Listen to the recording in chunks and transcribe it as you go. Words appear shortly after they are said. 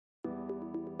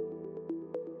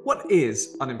What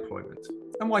is unemployment,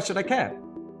 and why should I care?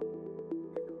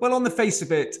 Well, on the face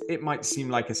of it, it might seem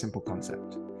like a simple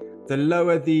concept. The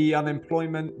lower the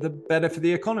unemployment, the better for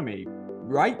the economy,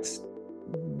 right?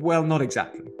 Well, not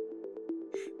exactly.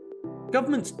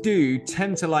 Governments do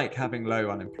tend to like having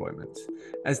low unemployment,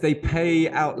 as they pay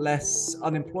out less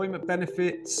unemployment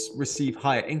benefits, receive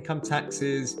higher income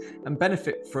taxes, and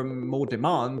benefit from more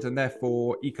demand and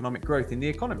therefore economic growth in the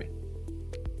economy.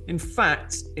 In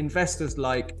fact, investors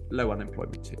like low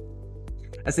unemployment too,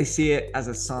 as they see it as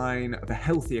a sign of a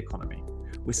healthy economy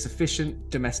with sufficient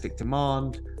domestic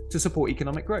demand to support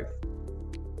economic growth.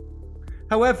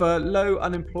 However, low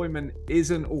unemployment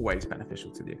isn't always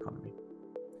beneficial to the economy.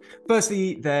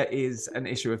 Firstly, there is an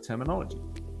issue of terminology.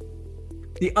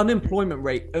 The unemployment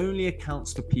rate only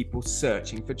accounts for people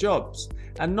searching for jobs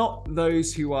and not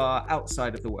those who are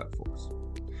outside of the workforce.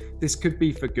 This could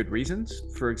be for good reasons,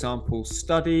 for example,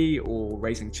 study or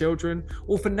raising children,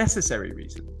 or for necessary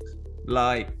reasons,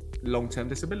 like long-term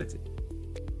disability.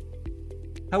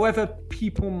 However,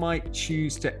 people might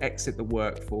choose to exit the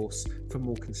workforce for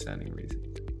more concerning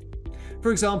reasons.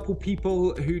 For example,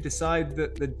 people who decide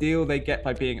that the deal they get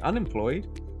by being unemployed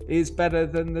is better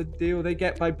than the deal they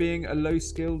get by being a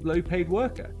low-skilled, low-paid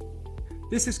worker.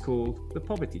 This is called the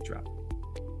poverty trap.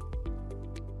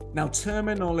 Now,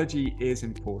 terminology is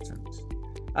important,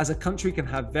 as a country can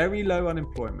have very low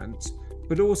unemployment,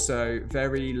 but also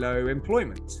very low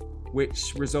employment,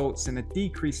 which results in a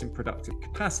decrease in productive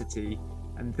capacity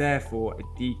and therefore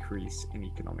a decrease in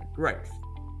economic growth.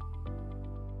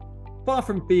 Far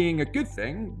from being a good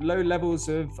thing, low levels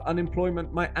of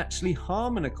unemployment might actually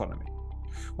harm an economy.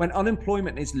 When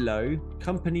unemployment is low,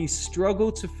 companies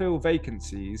struggle to fill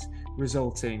vacancies,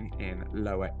 resulting in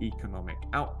lower economic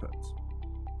output.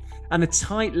 And a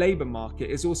tight labour market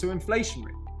is also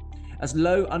inflationary, as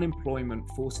low unemployment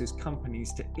forces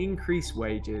companies to increase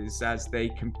wages as they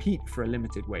compete for a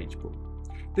limited wage pool.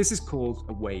 This is called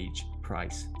a wage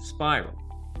price spiral.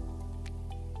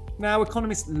 Now,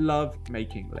 economists love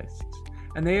making lists,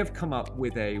 and they have come up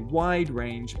with a wide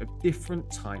range of different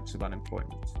types of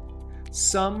unemployment.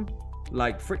 Some,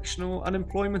 like frictional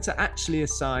unemployment, are actually a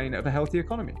sign of a healthy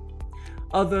economy.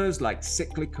 Others, like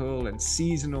cyclical and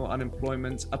seasonal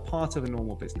unemployment, are part of a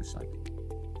normal business cycle.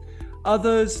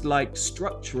 Others, like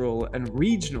structural and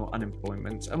regional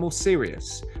unemployment, are more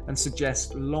serious and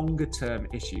suggest longer-term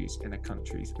issues in a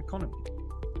country's economy.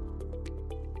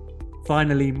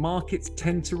 Finally, markets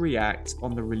tend to react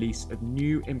on the release of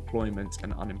new employment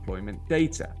and unemployment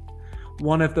data.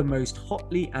 One of the most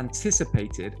hotly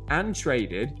anticipated and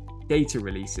traded data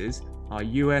releases are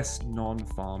US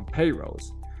non-farm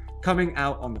payrolls, coming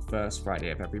out on the first Friday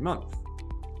of every month.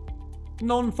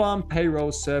 Non-farm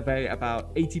payrolls survey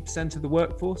about 80% of the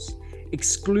workforce,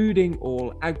 excluding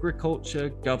all agriculture,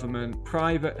 government,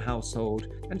 private household,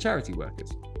 and charity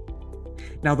workers.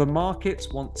 Now, the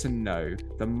markets want to know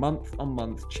the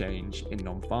month-on-month change in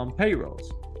non-farm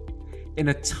payrolls. In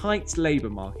a tight labour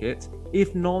market,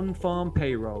 if non-farm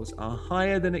payrolls are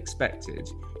higher than expected,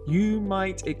 you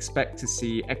might expect to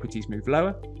see equities move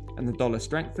lower and the dollar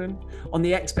strengthen, on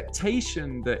the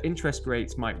expectation that interest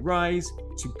rates might rise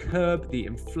to curb the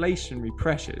inflationary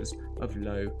pressures of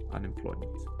low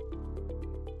unemployment.